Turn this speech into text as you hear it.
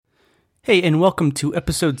Hey, and welcome to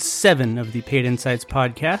episode 7 of the Paid Insights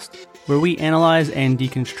podcast, where we analyze and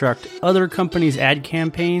deconstruct other companies' ad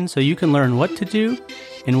campaigns so you can learn what to do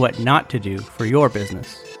and what not to do for your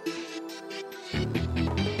business.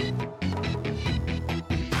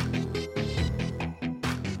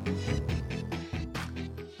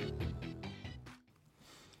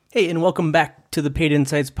 Hey, and welcome back to the Paid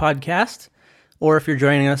Insights podcast, or if you're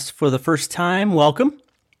joining us for the first time, welcome.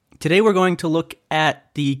 Today we're going to look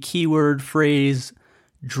at the keyword phrase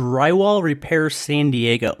drywall repair San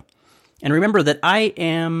Diego. And remember that I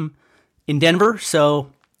am in Denver,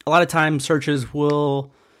 so a lot of times searches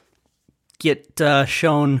will get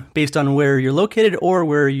shown based on where you're located or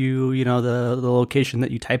where the location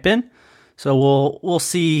that you type in. So we'll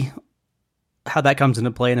see how that comes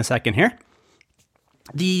into play in a second here.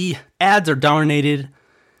 The ads are dominated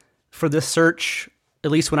for this search, at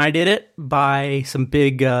least when I did it, by some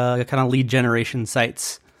big kind of lead generation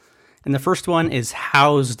sites. And the first one is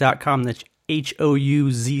Houzz.com, that's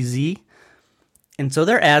Houzz. And so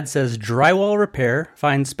their ad says drywall repair,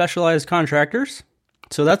 find specialized contractors.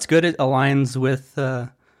 So that's good. It aligns with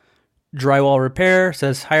drywall repair,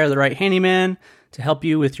 says hire the right handyman to help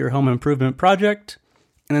you with your home improvement project.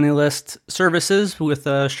 And then they list services with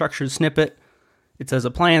a structured snippet. It says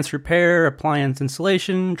appliance repair, appliance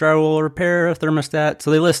installation, drywall repair, thermostat.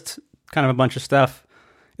 So they list kind of a bunch of stuff.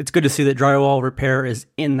 It's good to see that drywall repair is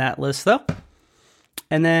in that list though.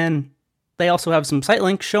 And then they also have some site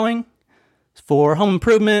links showing for home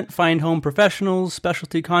improvement, find home professionals,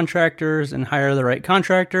 specialty contractors, and hire the right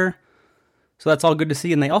contractor. So that's all good to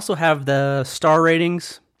see. And they also have the star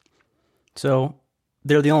ratings. So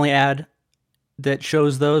they're the only ad that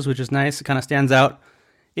shows those, which is nice. It kind of stands out.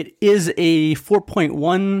 It is a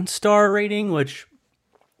 4.1 star rating, which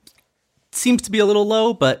seems to be a little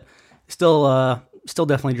low, but still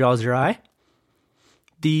definitely draws your eye.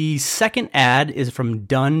 The second ad is from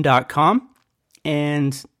Done.com,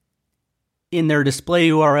 and in their display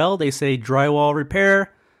URL, they say drywall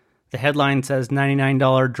repair. The headline says $99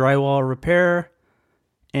 drywall repair,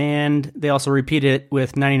 and they also repeat it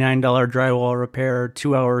with $99 drywall repair,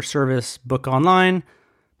 2-hour service, book online.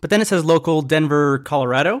 But then it says local Denver,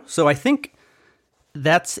 Colorado. So I think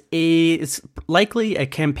it's likely a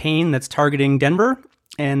campaign that's targeting Denver,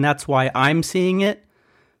 and that's why I'm seeing it.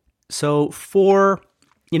 So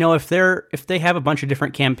if they have a bunch of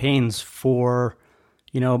different campaigns for,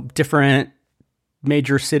 different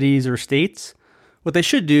major cities or states, what they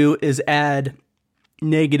should do is add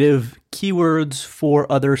negative keywords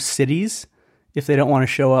for other cities if they don't want to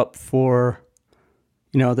show up for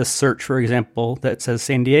this search, for example, that says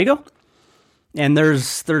San Diego. And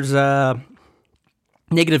there's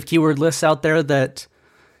negative keyword lists out there that,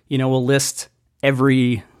 will list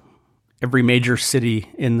every major city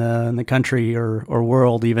in the country or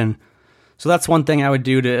world even. So that's one thing I would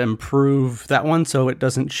do to improve that one so it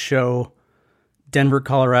doesn't show Denver,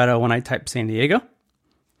 Colorado when I type San Diego.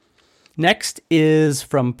 Next is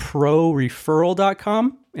from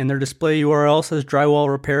ProReferral.com, and their display URL says drywall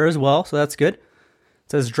repair as well, so that's good.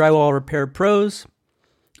 It says drywall repair pros,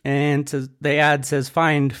 and the ad says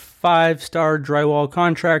find 5-star drywall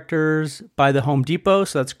contractors by the Home Depot.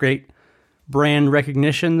 So that's great brand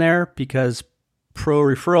recognition there, because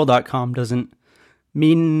ProReferral.com doesn't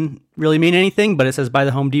really mean anything, but it says by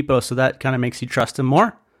the Home Depot, so that kind of makes you trust them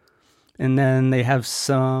more. And then they have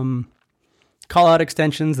some call-out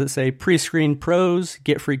extensions that say pre-screen pros,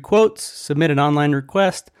 get free quotes, submit an online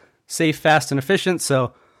request, safe, fast, and efficient.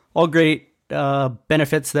 So all great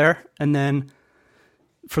benefits there. And then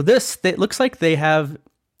for this, it looks like they have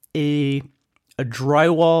a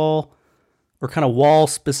drywall or kind of wall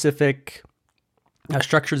specific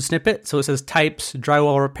structured snippet. So it says types,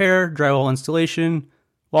 drywall repair, drywall installation,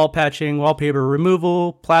 wall patching, wallpaper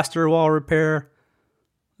removal, plaster wall repair.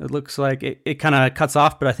 It looks like it kind of cuts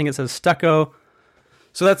off, but I think it says stucco.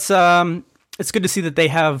 So that's it's good to see that they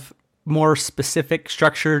have more specific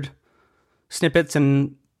structured snippets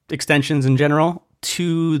and extensions in general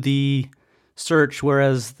to the search,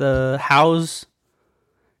 whereas the Houzz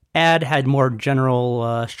ad had more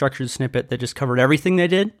general structured snippet that just covered everything they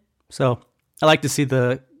did. So I like to see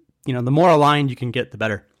the more aligned you can get, the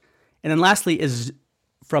better. And then lastly is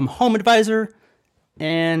from Home Advisor,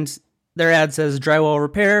 and their ad says drywall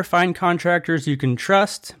repair, find contractors you can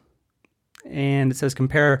trust. And it says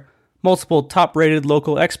compare multiple top-rated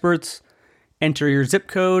local experts, enter your zip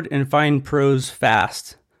code, and find pros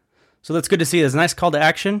fast. So that's good to see. It's a nice call to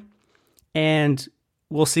action. And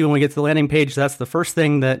we'll see when we get to the landing page. That's the first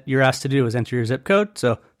thing that you're asked to do is enter your zip code.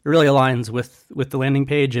 So it really aligns with the landing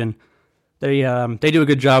page. And they do a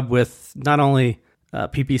good job with not only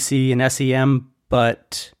PPC and SEM,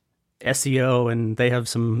 but SEO, and they have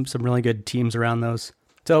some really good teams around those.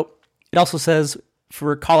 So it also says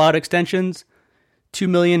for call out extensions, 2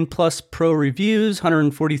 million plus pro reviews,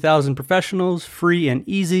 140,000 professionals, free and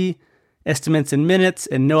easy, estimates in minutes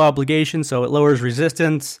and no obligation. So it lowers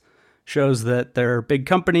resistance, shows that they're a big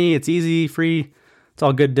company. It's easy, free. It's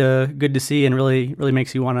all good to see, and really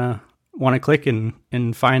makes you want to click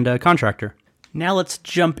and find a contractor. Now let's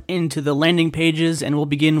jump into the landing pages, and we'll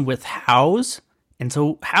begin with Houzz. And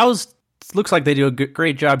so Houzz looks like they do a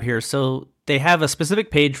great job here. So they have a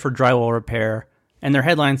specific page for drywall repair, and their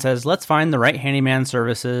headline says, "Let's find the right handyman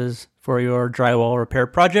services for your drywall repair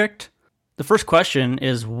project." The first question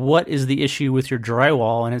is, what is the issue with your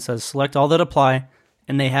drywall? And it says, select all that apply.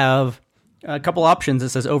 And they have a couple options. It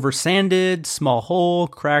says over sanded, small hole,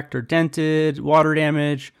 cracked or dented, water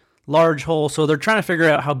damage, large hole. So they're trying to figure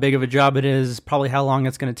out how big of a job it is, probably how long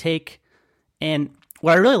it's going to take. And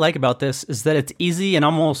what I really like about this is that it's easy and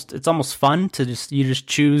it's almost fun to you just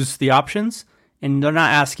choose the options, and they're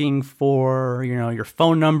not asking for, your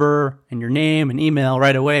phone number and your name and email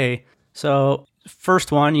right away. So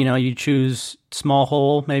first one, you choose small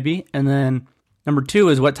hole maybe, and then number 2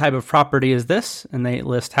 is what type of property is this? And they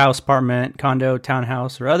list house, apartment, condo,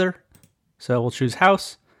 townhouse, or other. So we'll choose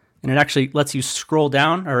house. And it actually lets you scroll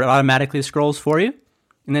down, or it automatically scrolls for you.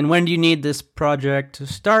 And then when do you need this project to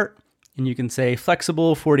start? And you can say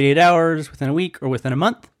flexible, 48 hours, within a week, or within a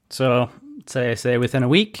month. So say within a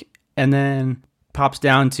week, and then pops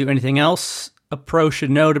down to anything else a pro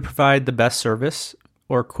should know to provide the best service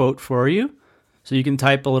or quote for you. So you can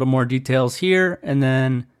type a little more details here, and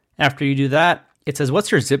then after you do that, it says,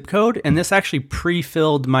 what's your zip code? And this actually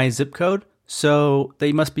pre-filled my zip code. So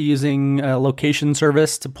they must be using a location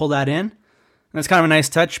service to pull that in. And that's kind of a nice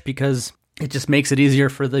touch because it just makes it easier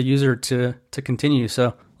for the user to continue.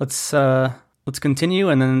 So let's continue.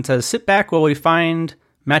 And then it says, sit back while we find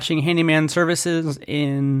matching handyman services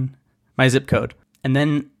in my zip code. And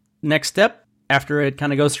then next step, after it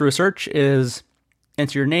kind of goes through a search, is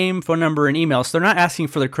enter your name, phone number, and email. So they're not asking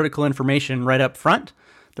for the critical information right up front.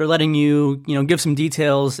 They're letting you, give some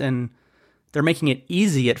details, and they're making it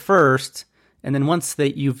easy at first. And then once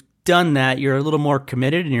that you've done that, you're a little more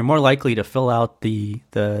committed, and you're more likely to fill out the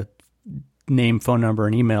name, phone number,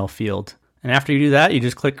 and email field. And after you do that, you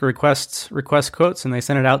just click request quotes, and they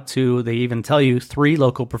send it out to, they even tell you 3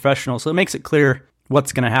 local professionals. So it makes it clear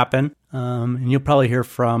what's going to happen. And you'll probably hear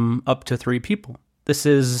from up to 3 people. This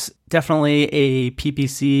is definitely a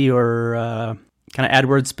PPC or kind of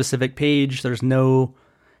AdWords specific page. There's no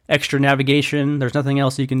extra navigation. There's nothing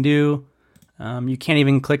else you can do. You can't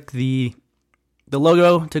even click the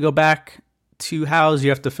logo to go back to Houzz. You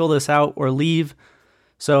have to fill this out or leave.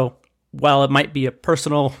 So while it might be a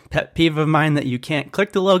personal pet peeve of mine that you can't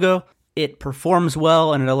click the logo, it performs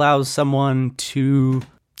well, and it allows someone to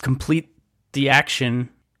complete the action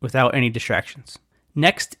without any distractions.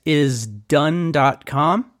 Next is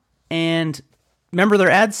done.com. And remember,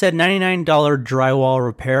 their ad said $99 drywall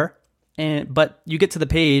repair. But you get to the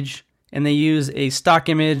page, and they use a stock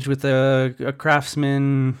image with a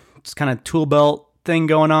Craftsman kind of tool belt thing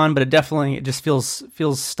going on, but it just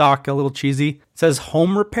feels stock, a little cheesy. It says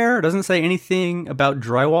home repair. It doesn't say anything about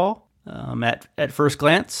drywall at first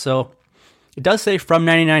glance. So it does say from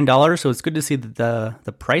 $99, so it's good to see that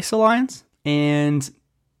the price aligns. And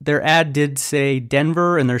their ad did say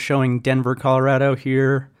Denver, and they're showing Denver, Colorado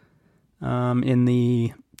here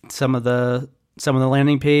in some of the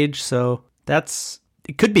landing page. So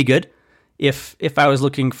it could be good if I was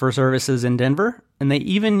looking for services in Denver. And they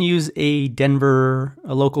even use a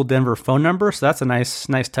local Denver phone number. So that's a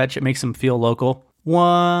nice touch. It makes them feel local.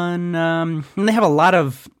 And they have a lot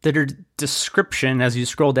of their description as you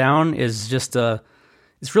scroll down is just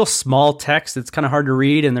it's real small text. It's kind of hard to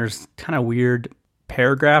read, and there's kind of weird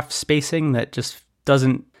paragraph spacing that just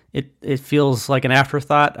doesn't, it feels like an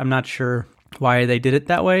afterthought. I'm not sure why they did it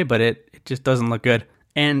that way, but it just doesn't look good.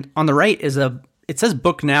 And on the right it says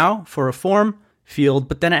book now for a form field,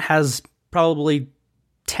 but then it has probably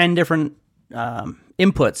 10 different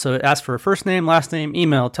inputs. So it asks for a first name, last name,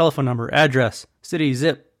 email, telephone number, address, city,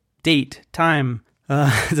 zip, date, time,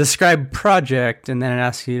 describe project, and then it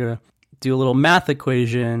asks you to do a little math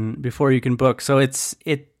equation before you can book. So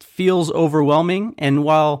it feels overwhelming. And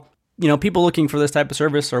while people looking for this type of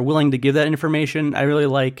service are willing to give that information, I really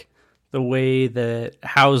like the way that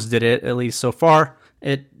Houzz did it, at least so far.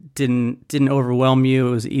 It didn't overwhelm you.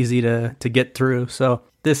 It was easy to get through. So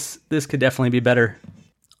this could definitely be better.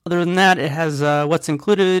 Other than that, it has what's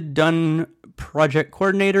included, Done Project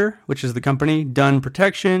Coordinator, which is the company, Done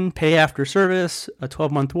Protection, Pay After Service, a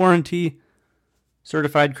 12-month warranty,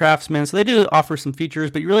 Certified Craftsman. So they do offer some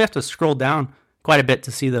features, but you really have to scroll down quite a bit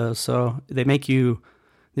to see those. So they make you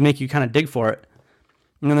kind of dig for it.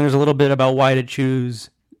 And then there's a little bit about why to choose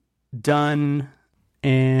done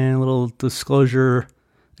and a little disclosure.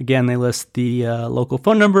 Again, they list the local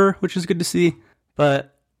phone number, which is good to see.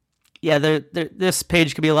 But yeah, this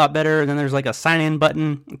page could be a lot better. And then there's like a sign-in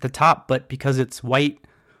button at the top, but because it's white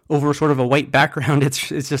over sort of a white background, it's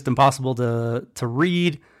just impossible to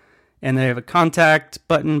read. And they have a contact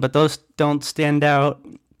button, but those don't stand out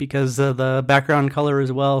because of the background color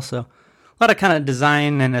as well. So a lot of kind of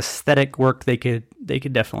design and aesthetic work they could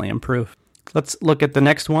definitely improve. Let's look at the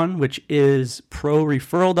next one, which is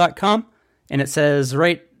proreferral.com. And it says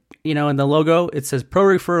right, in the logo, it says Pro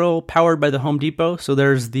Referral powered by the Home Depot. So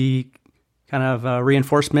there's the kind of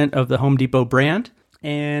reinforcement of the Home Depot brand.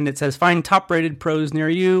 And it says find top rated pros near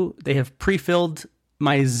you. They have pre-filled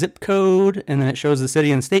my zip code, and then it shows the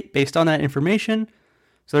city and state based on that information.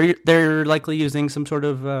 So they're likely using some sort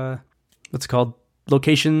of what's called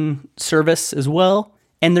location service as well.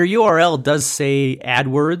 And their URL does say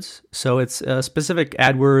AdWords, so it's a specific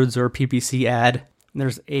AdWords or PPC ad.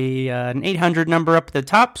 There's an 800 number up at the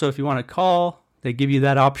top, so if you want to call, they give you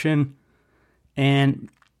that option. And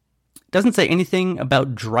it doesn't say anything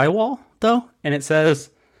about drywall, though. And it says,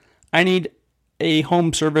 I need a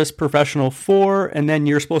home service professional for, and then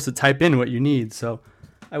you're supposed to type in what you need. So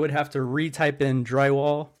I would have to retype in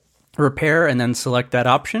drywall repair and then select that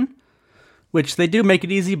option, which they do make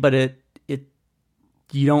it easy, but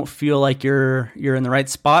you don't feel like you're in the right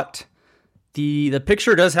spot. The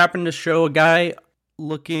picture does happen to show a guy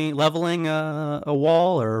leveling a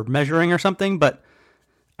wall or measuring or something, but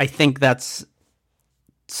I think that's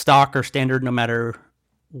stock or standard no matter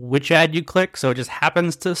which ad you click, so it just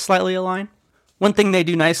happens to slightly align. One thing they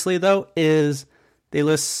do nicely, though, is they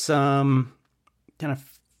list some kind of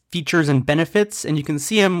features and benefits, and you can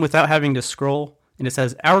see them without having to scroll. And it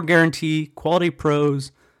says, our guarantee, quality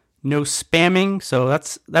pros, no spamming, so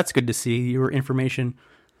that's good to see. Your information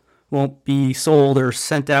won't be sold or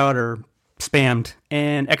sent out or spammed.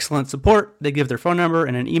 And excellent support. They give their phone number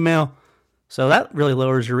and an email, so that really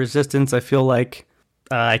lowers your resistance. I feel like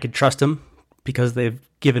I could trust them because they've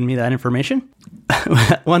given me that information.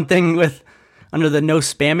 One thing with under the no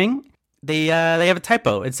spamming, they have a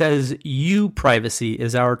typo. It says you privacy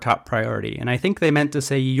is our top priority, and I think they meant to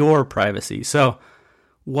say your privacy. So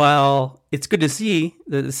while it's good to see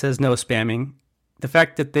that it says no spamming, the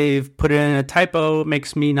fact that they've put in a typo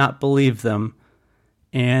makes me not believe them,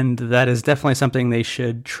 and that is definitely something they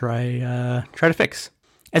should try to fix.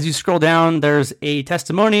 As you scroll down, there's a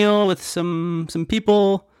testimonial with some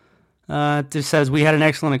people. It just says, we had an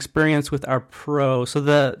excellent experience with our pro. So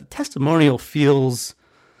the testimonial feels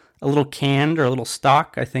a little canned or a little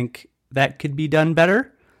stock. I think that could be done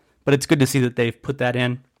better, but it's good to see that they've put that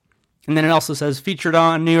in. And then it also says featured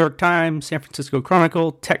on New York Times, San Francisco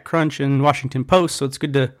Chronicle, TechCrunch, and Washington Post. So it's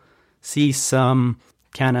good to see some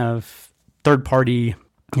kind of third-party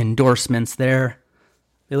endorsements there.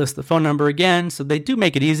 They list the phone number again, so they do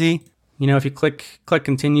make it easy. If you click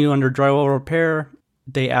continue under drywall repair,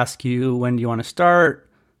 they ask you when do you want to start,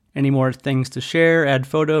 any more things to share, add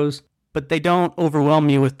photos, but they don't overwhelm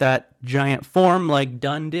you with that giant form like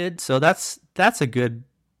Done did. So that's a good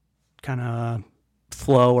kind of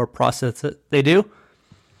flow or process that they do.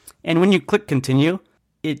 And when you click continue,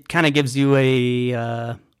 it kind of gives you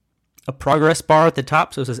a progress bar at the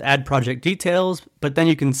top. So it says add project details, but then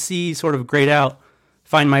you can see sort of grayed out,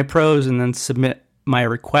 find my pros, and then submit my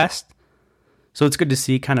request. So it's good to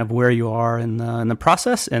see kind of where you are in the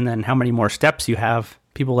process, and then how many more steps you have.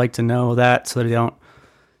 People like to know that so they don't,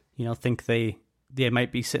 think they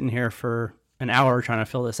might be sitting here for an hour trying to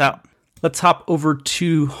fill this out. Let's hop over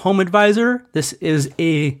to Home Advisor. This is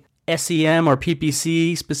a SEM or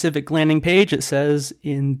PPC specific landing page, it says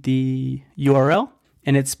in the URL,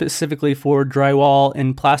 and it's specifically for drywall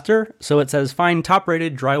and plaster. So it says find top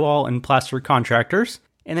rated drywall and plaster contractors.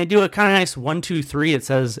 And they do a kind of nice 1, 2, 3. It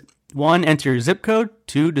says 1, enter your zip code,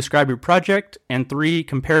 2, describe your project, and 3,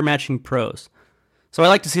 compare matching pros. So I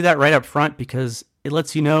like to see that right up front because it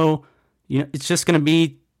lets you know, it's just going to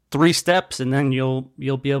be 3 steps and then you'll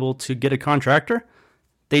be able to get a contractor.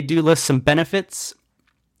 They do list some benefits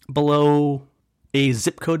below a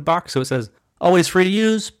zip code box. So it says, always free to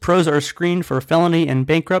use. Pros are screened for felony and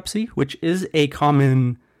bankruptcy, which is a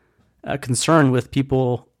common concern with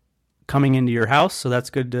people coming into your house. So that's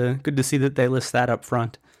good to see that they list that up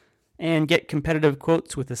front. And get competitive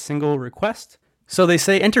quotes with a single request. So they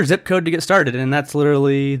say enter zip code to get started, and that's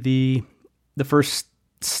literally the first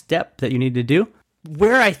step that you need to do.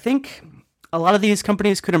 Where I think a lot of these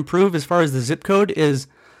companies could improve as far as the zip code is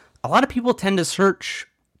a lot of people tend to search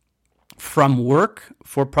from work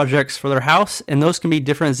for projects for their house. And those can be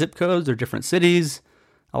different zip codes or different cities.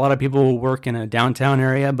 A lot of people work in a downtown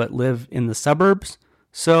area but live in the suburbs.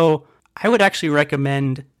 So I would actually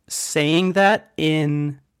recommend saying that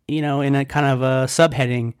in a kind of a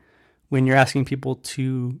subheading when you're asking people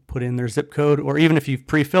to put in their zip code, or even if you've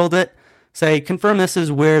pre-filled it, say, confirm this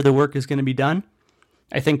is where the work is going to be done.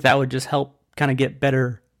 I think that would just help kind of get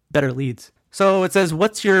better leads. So it says,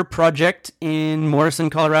 what's your project in Morrison,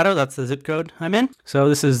 Colorado? That's the zip code I'm in. So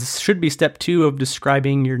this should be step 2 of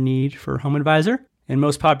describing your need for HomeAdvisor. And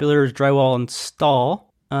most popular is drywall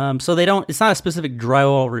install. So it's not a specific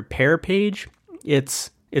drywall repair page.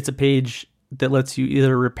 It's a page that lets you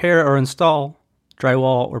either repair or install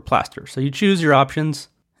drywall or plaster. So you choose your options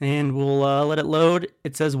and we'll let it load.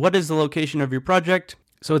 It says, what is the location of your project?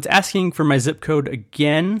 So it's asking for my zip code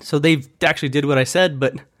again. So they've actually did what I said,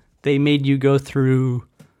 but they made you go through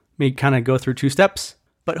 2 steps.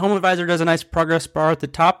 But HomeAdvisor does a nice progress bar at the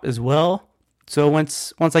top as well. So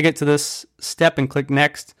once I get to this step and click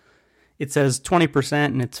next, it says 20%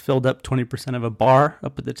 and it's filled up 20% of a bar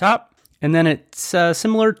up at the top. And then it's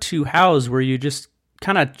similar to Houzz, where you just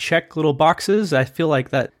kind of check little boxes. I feel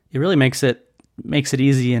like that it really makes it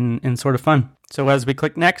easy and sort of fun. So as we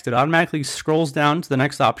click next, it automatically scrolls down to the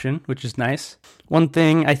next option, which is nice. One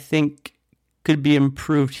thing I think could be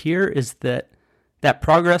improved here is that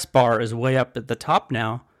progress bar is way up at the top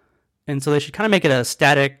now. And so they should kind of make it a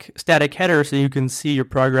static header so you can see your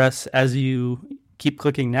progress as you keep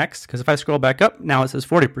clicking next. Because if I scroll back up, now it says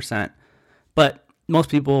 40%. But most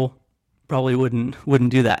people probably wouldn't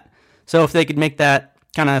do that. So if they could make that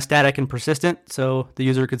kind of static and persistent so the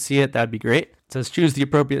user could see it, that'd be great. It says choose the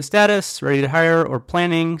appropriate status, ready to hire or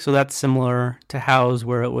planning. So that's similar to Houzz,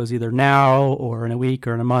 where it was either now or in a week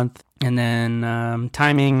or in a month. And then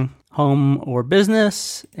timing, home or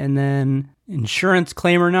business, and then insurance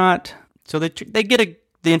claim or not. So they get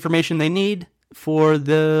the information they need for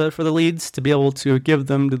the leads to be able to give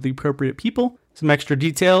them to the appropriate people. Some extra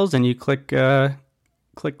details, and you click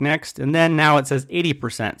next, and then now it says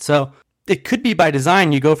 80%. So it could be by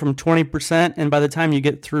design. You go from 20%, and by the time you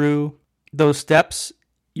get through those steps,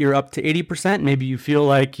 you're up to 80%. Maybe you feel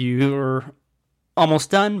like you're almost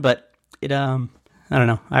done, but I don't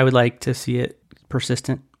know. I would like to see it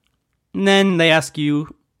persistent. And then they ask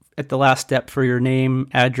you at the last step for your name,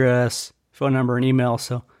 address, phone number, and email.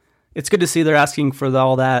 So it's good to see they're asking for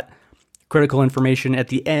all that critical information at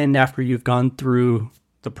the end after you've gone through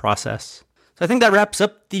the process. So I think that wraps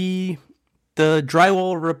up the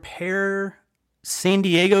drywall repair San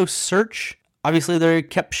Diego search. Obviously, they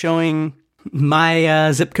kept showing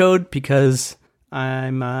my zip code because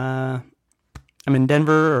I'm in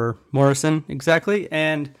Denver, or Morrison exactly,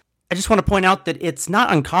 and I just want to point out that it's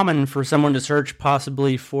not uncommon for someone to search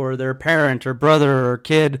possibly for their parent or brother or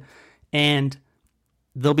kid, and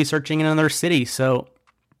they'll be searching in another city. So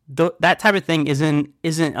that type of thing isn't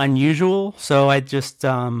unusual. So I just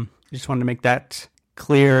wanted to make that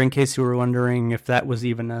clear in case you were wondering if that was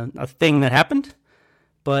even a thing that happened.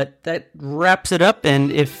 But that wraps it up.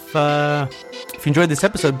 And if you enjoyed this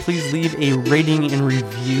episode, please leave a rating and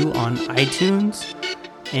review on iTunes.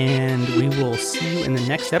 And we will see you in the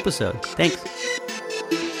next episode. Thanks.